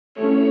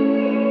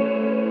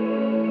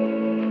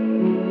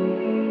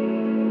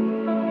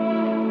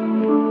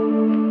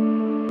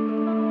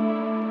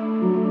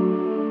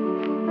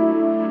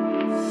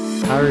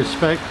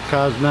respect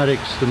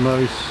cosmetics the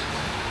most.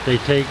 They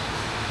take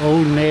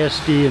old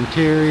nasty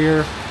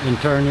interior and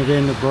turn it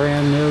into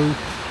brand new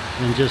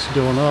and just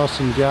do an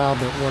awesome job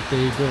at what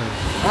they do.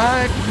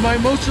 My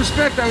most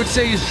respect, I would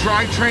say, is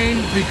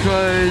Drivetrain,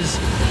 because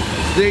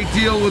they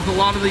deal with a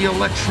lot of the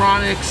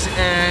electronics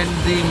and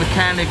the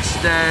mechanics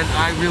that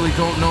I really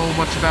don't know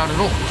much about at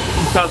all.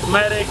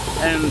 Cosmetics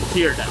and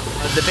Teardown.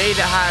 The bay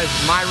that has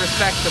my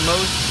respect the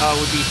most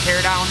would be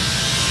Teardown,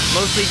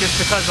 mostly just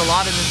because a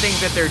lot of the things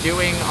that they're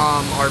doing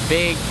are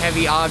big,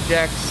 heavy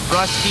objects,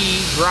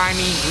 rusty,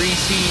 grimy,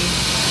 greasy,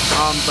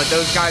 but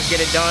those guys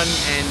get it done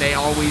and they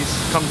always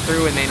come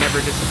through and they never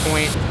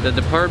disappoint. The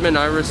department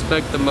I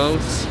respect the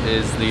most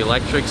is the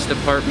electrics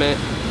department.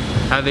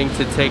 Having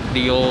to take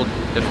the old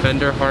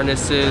Defender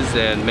harnesses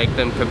and make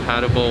them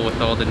compatible with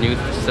all the new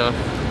stuff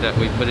that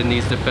we put in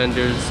these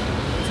Defenders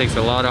takes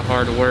a lot of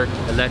hard work.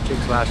 Electric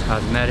 /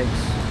 cosmetics,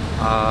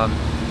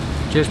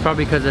 just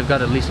probably because they've got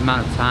the least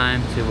amount of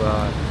time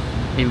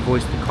to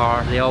invoice the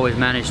car. They always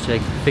manage to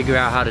figure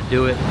out how to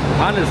do it.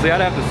 Honestly,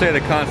 I'd have to say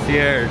the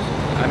concierge.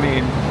 I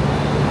mean,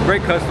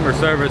 great customer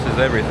service is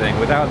everything.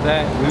 Without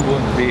that, we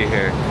wouldn't be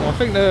here. I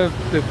think the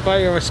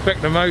bay I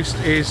respect the most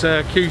is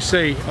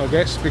QC, I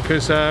guess,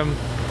 because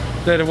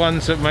they're the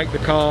ones that make the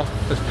car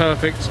as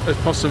perfect as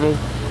possible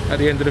at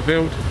the end of the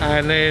build.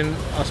 And then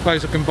I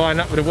suppose I combine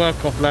that with the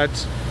work-off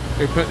lads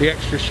who put the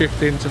extra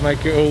shift in to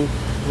make it all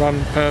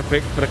run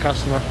perfect for the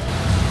customer.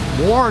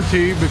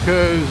 Warranty,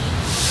 because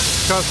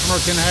the customer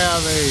can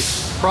have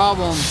a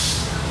problem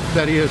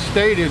that he has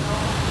stated,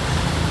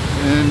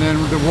 and then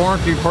the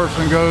warranty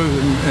person goes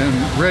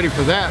and ready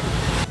for that.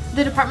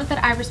 The department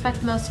that I respect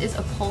the most is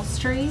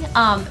upholstery.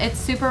 It's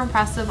super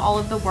impressive, all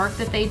of the work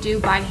that they do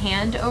by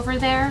hand over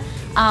there.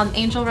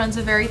 Angel runs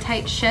a very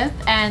tight ship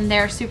and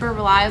they're super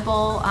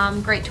reliable,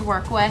 great to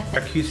work with.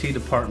 Our QC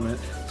department,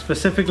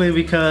 specifically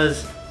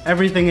because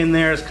everything in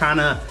there is kind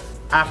of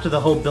after the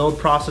whole build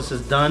process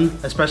is done,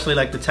 especially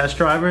like the test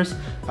drivers.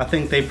 I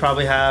think they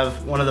probably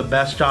have one of the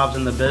best jobs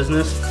in the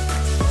business.